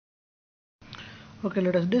Okay,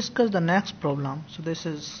 let us discuss the next problem. So this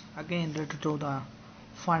is again related to the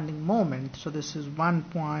finding moment. So this is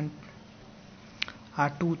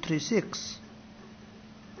 1.236.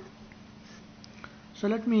 So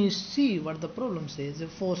let me see what the problem says. A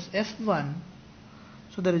force F1.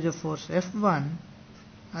 So there is a force F1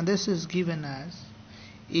 and this is given as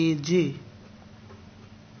AJ.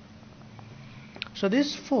 So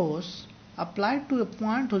this force applied to a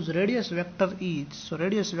point whose radius vector is, so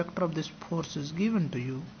radius vector of this force is given to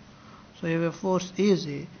you. So you have a force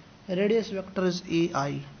AJ, a radius vector is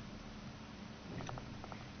AI.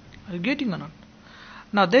 Are you getting or not?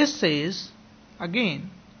 Now this says again,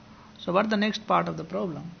 so what the next part of the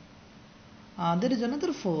problem? There is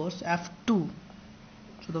another force F2.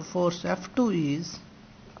 So the force F2 is,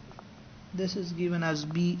 this is given as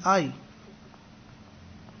BI.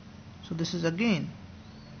 So this is again,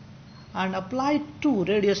 and applied to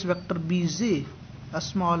radius vector BJ, a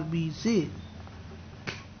small BJ.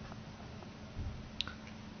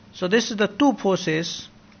 So this is the two forces,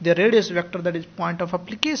 the radius vector, that is point of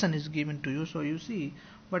application, is given to you. So you see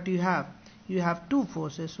what you have two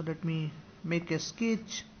forces. So let me make a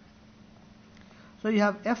sketch. So you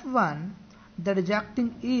have F1 that is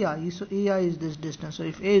acting AI. So AI is this distance. So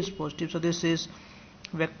if A is positive, so this is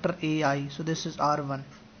vector AI. So this is R1,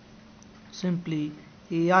 simply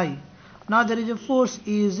AI. Now there is a force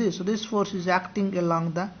AZ. So this force is acting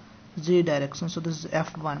along the Z direction. So this is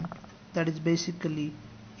F1, that is basically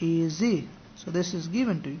AZ. So this is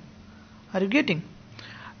given to you. Are you getting?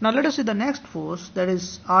 Now let us see the next force, that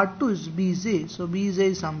is R2 is BJ. So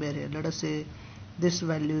BJ is somewhere here. Let us say this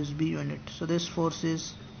value is B unit. So this force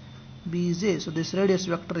is BJ. So this radius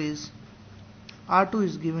vector is R2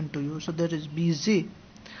 is given to you. So there is BJ.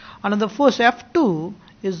 Another force F2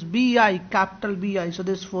 is BI, capital BI. So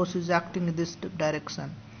this force is acting in this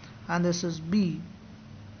direction, and this is BI.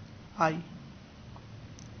 Are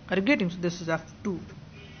you getting? So this is F2.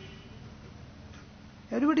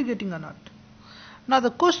 Everybody getting or not? Now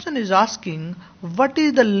the question is asking, what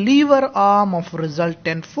is the lever arm of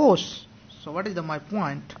resultant force? So what is my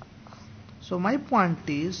point? So my point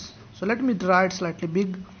is, so let me draw it slightly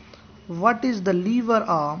big. What is the lever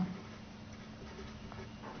arm?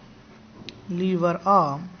 Lever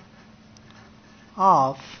arm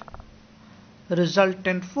of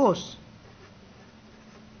resultant force.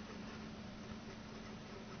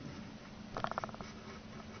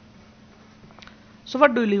 So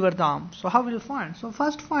what do you lever the arm? So how will you find? So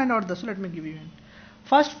first find out the, so let me give you in.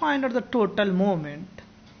 First find out the total moment,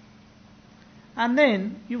 and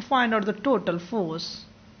then you find out the total force,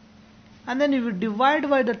 and then you will divide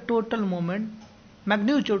by the total moment,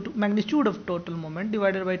 magnitude of total moment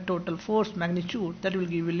divided by total force magnitude. That will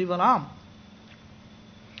give you lever arm.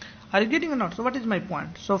 Are you getting or not? So what is my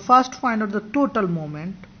point? So first find out the total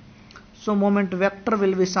moment. So moment vector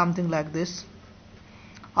will be something like this,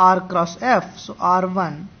 R cross F. So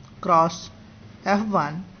R1 cross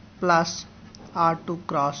F1 plus R2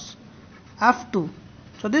 cross F2.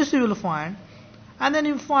 So this you will find, and then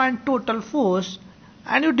you find total force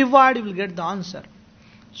and you divide, you will get the answer.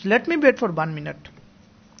 So let me wait for 1 minute.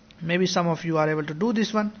 Maybe some of you are able to do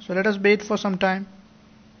this one. So let us wait for some time.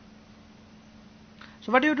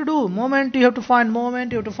 So what you have to do? Moment, you have to find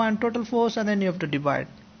moment, you have to find total force, and then you have to divide.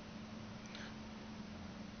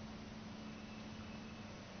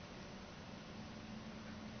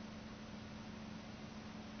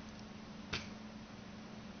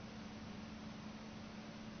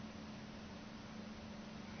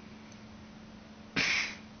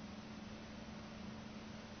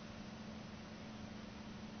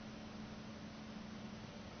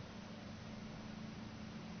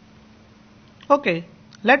 Okay,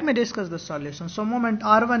 let me discuss the solution. So moment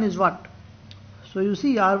R1 is what? So you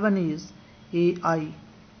see R1 is AI.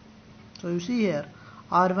 So you see here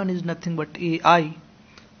R1 is nothing but AI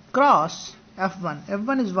cross F1.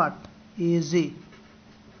 F1 is what? AZ.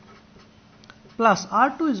 Plus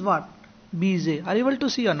R2 is what? BJ. Are you able to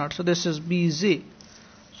see or not? So this is BJ.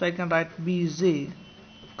 So I can write BJ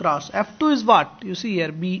cross F2 is what? You see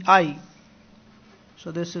here BI.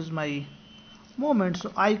 So this is my moment.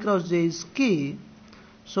 So I cross J is K.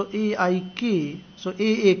 So AIK. So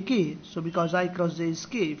AAK. So because I cross J is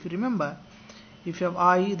K. If you remember, if you have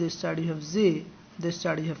I, this side you have J, this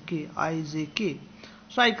side you have K. I, J, K.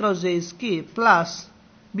 So I cross J is K plus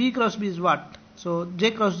B cross B is what? So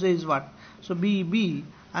J cross J is what? So B,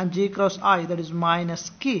 and J cross I, that is minus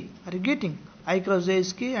K. Are you getting? I cross J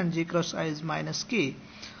is K and J cross I is minus K.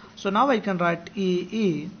 So now I can write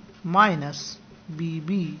AA minus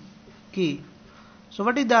BB K. So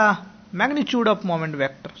what is the magnitude of moment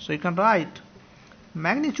vector? So you can write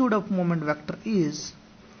magnitude of moment vector is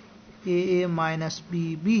AA minus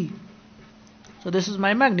BB. So this is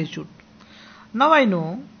my magnitude. Now I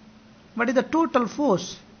know what is the total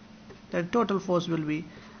force. The total force will be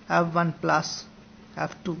F1 plus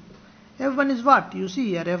F2. F1 is what? You see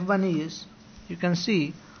here, F1 is, you can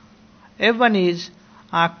see, F1 is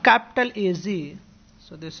capital AZ.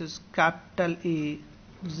 So this is capital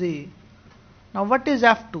AZ. Now what is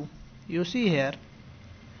F2? You see here,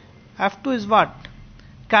 F2 is what?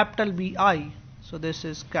 Capital BI. So this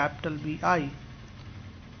is capital BI.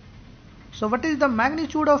 So what is the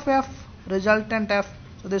magnitude of F? Resultant F.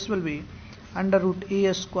 So this will be under root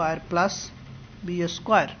A square plus B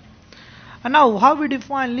square. And now how we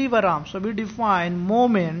define lever arm? So we define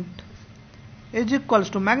moment is equals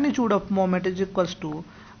to magnitude of moment is equals to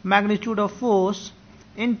magnitude of force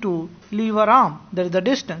into lever arm. That is the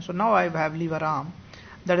distance. So now I have lever arm.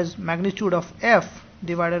 That is magnitude of F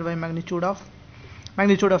divided by magnitude of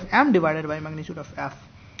M divided by magnitude of F.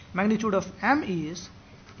 Magnitude of M is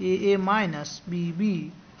AA minus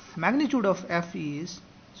BB. Magnitude of F is,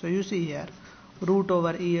 so you see here, root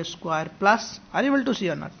over A square plus, are you able to see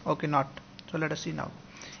or not? Okay, not. So let us see now.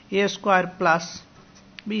 A square plus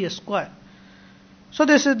B square. So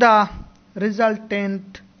this is the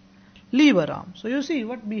resultant lever arm. So you see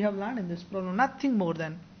what we have learned in this problem, nothing more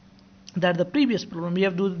than that the previous problem we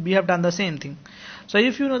have done the same thing. So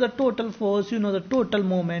if you know the total force, you know the total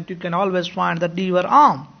moment, you can always find the lever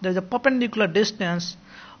arm. There is a perpendicular distance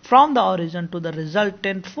from the origin to the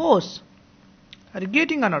resultant force. Are you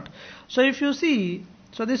getting or not? So if you see,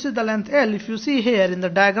 so this is the length L. If you see here in the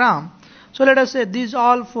diagram, so let us say these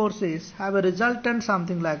all forces have a resultant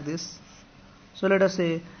something like this. So let us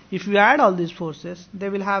say if you add all these forces, they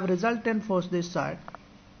will have resultant force this side.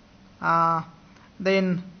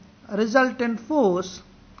 Then resultant force,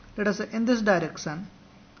 let us say in this direction.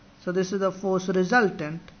 So this is the force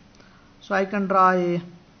resultant. So I can draw a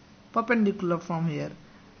perpendicular from here.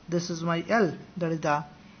 This is my L, that is the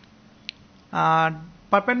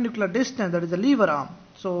perpendicular distance, that is the lever arm.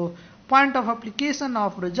 So point of application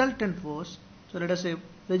of resultant force, so let us say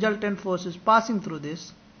resultant force is passing through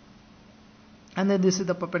this, and then this is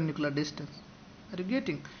the perpendicular distance. Are you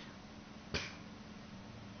getting?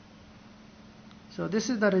 So this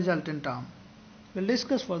is the resultant arm. We'll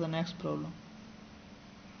discuss for the next problem.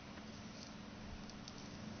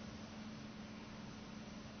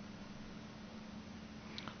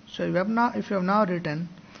 So if you have now written,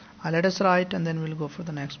 let us write and then we'll go for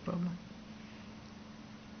the next problem.